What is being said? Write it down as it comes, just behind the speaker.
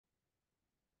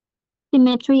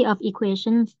Symmetry of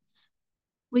equations.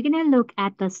 We're going to look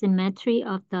at the symmetry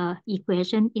of the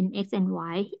equation in x and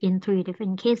y in three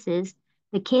different cases.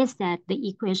 The case that the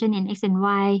equation in x and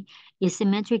y is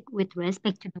symmetric with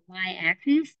respect to the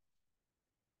y-axis.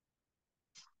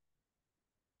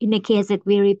 In the case that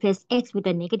we replace x with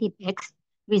a negative x,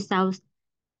 results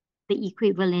the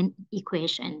equivalent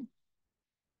equation.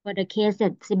 For the case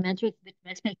that symmetric with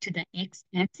respect to the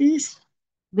x-axis,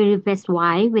 we replace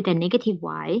y with a negative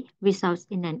y, results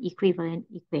in an equivalent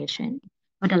equation.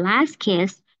 For the last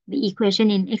case, the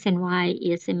equation in x and y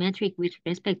is symmetric with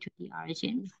respect to the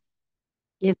origin.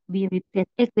 If we replace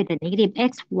x with a negative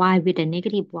x, y with a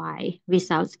negative y,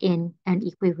 results in an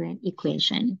equivalent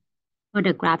equation. For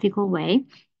the graphical way,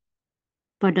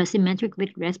 for the symmetric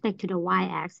with respect to the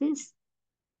y-axis,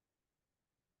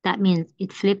 that means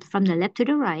it flips from the left to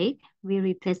the right. We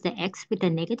replace the x with a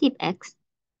negative x.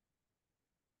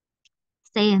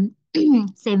 Same,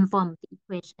 same form of the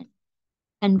equation.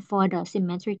 And for the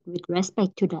symmetric with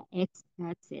respect to the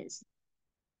x-axis,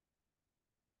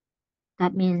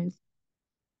 that means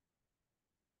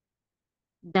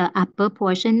the upper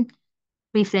portion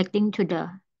reflecting to the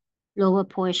lower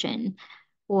portion.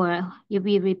 Or if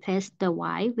we replace the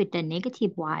y with the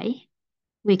negative y,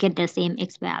 we get the same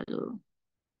x value.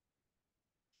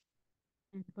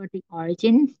 And for the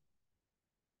origin,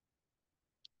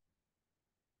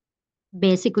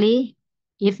 basically,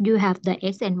 if you have the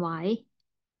x and y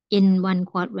in one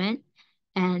quadrant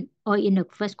or in the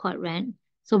first quadrant,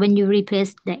 so when you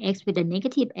replace the x with the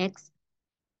negative x,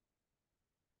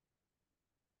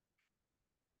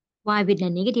 y with the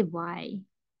negative y,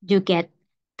 you get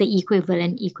the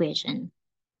equivalent equation.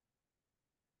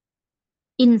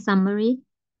 In summary,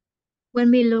 when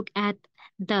we look at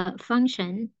the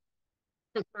function,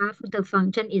 the graph of the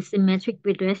function is symmetric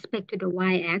with respect to the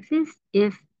y-axis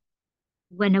if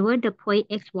whenever the point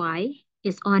xy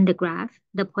is on the graph,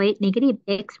 the point negative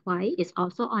xy is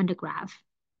also on the graph.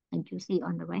 And you see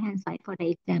on the right-hand side for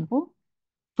the example.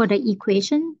 For the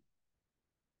equation,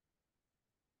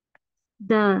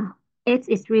 the x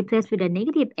is replaced with a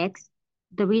negative x,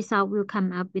 the result will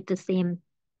come up with the same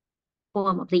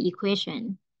form of the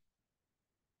equation.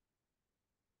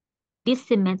 This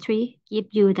symmetry gives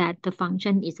you that the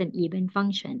function is an even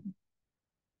function.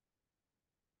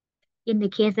 In the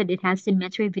case that it has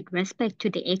symmetry with respect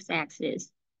to the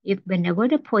x-axis, if whenever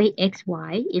the point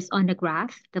xy is on the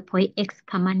graph, the point x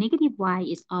comma negative y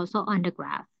is also on the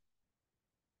graph.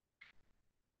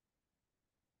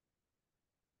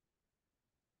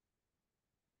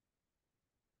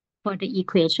 For the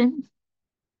equation,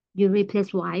 you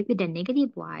replace y with a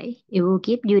negative y, it will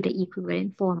give you the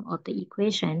equivalent form of the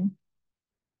equation.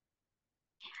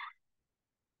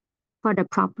 For the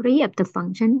property of the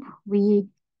function, we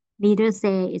neither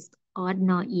say it's odd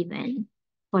nor even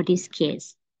for this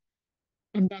case.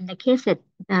 And then the case that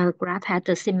the graph has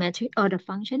the symmetry or the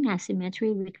function has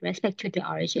symmetry with respect to the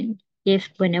origin. If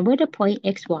whenever the point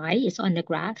xy is on the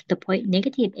graph, the point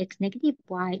negative x negative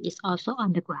y is also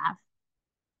on the graph.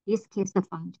 This case, the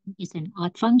function is an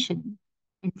odd function.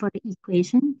 And for the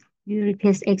equation, you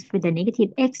replace x with a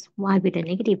negative x, y with a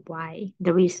negative y.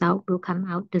 The result will come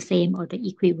out the same or the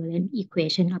equivalent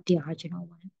equation of the original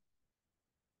one.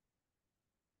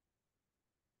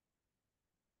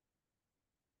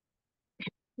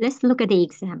 Let's look at the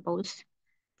examples.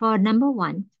 For number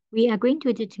one, we are going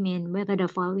to determine whether the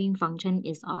following function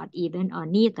is odd, even, or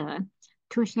neither.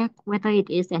 To check whether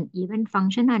it is an even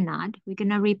function or not, we're going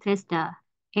to replace the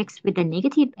x with the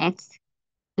negative x.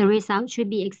 The result should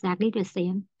be exactly the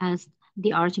same as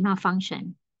the original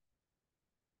function.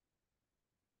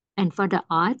 And for the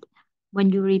odd, when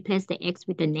you replace the x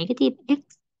with the negative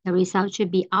x, the result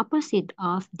should be opposite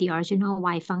of the original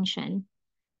y function.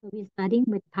 So we're starting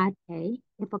with part A,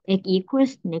 f of x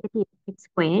equals negative x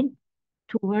squared.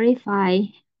 To verify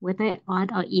whether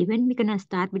odd or even, we're going to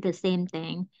start with the same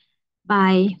thing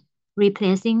by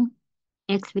replacing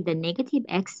x with the negative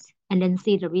x and then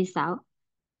see the result.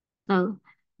 So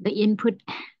the input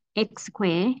x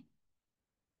squared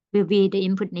will be the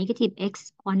input negative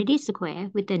x quantity square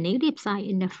with the negative sign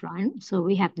in the front. So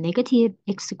we have negative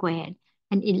x squared,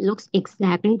 and it looks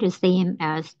exactly the same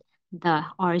as the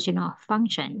original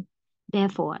function.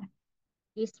 Therefore,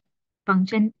 this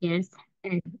function is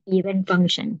an even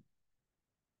function.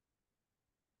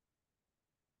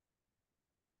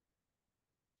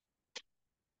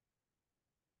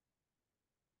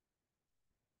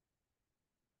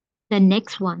 The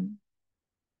next one,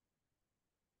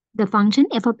 the function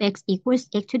f of x equals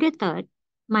x to the third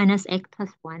minus x plus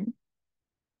 1.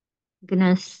 I'm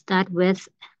going to start with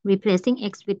replacing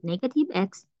x with negative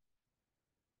x.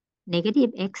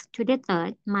 negative x to the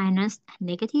third minus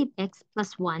negative x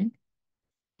plus 1,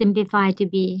 simplified to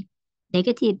be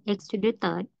negative x to the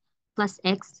third plus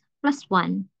x plus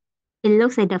 1. It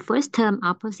looks like the first term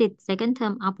opposite, second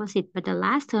term opposite, but the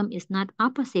last term is not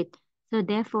opposite. So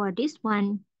therefore, this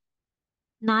one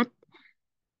not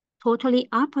totally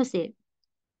opposite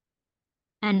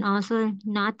and also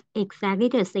not exactly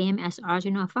the same as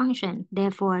original function.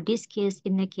 Therefore, this case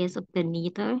in the case of the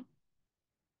neither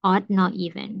odd nor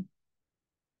even.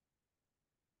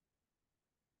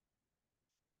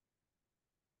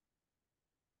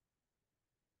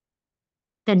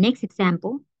 The next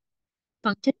example,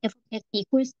 function f of x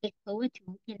equals x over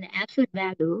 2 in the absolute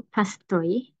value plus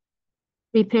 3.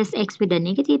 Replace x with the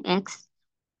negative x,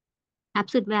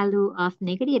 absolute value of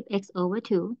negative x over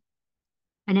 2,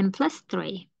 and then plus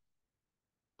 3.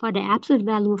 For the absolute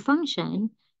value function,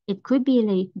 it could be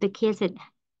like the case that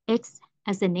x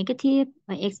as a negative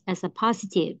or x as a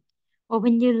positive. Or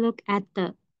when you look at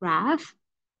the graph,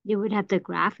 you would have the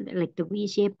graph like the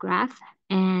V-shaped graph,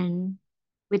 and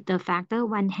with the factor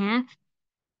 1/2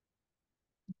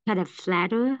 kind of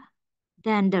flatter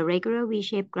than the regular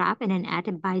V-shaped graph and then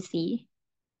added by c,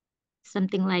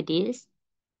 something like this.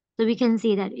 So we can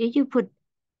see that if you put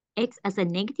x as a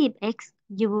negative x,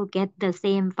 you will get the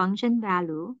same function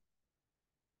value.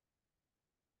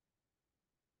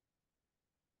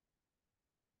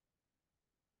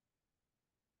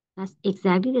 That's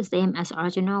exactly the same as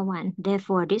original one.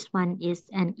 Therefore, this one is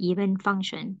an even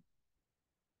function.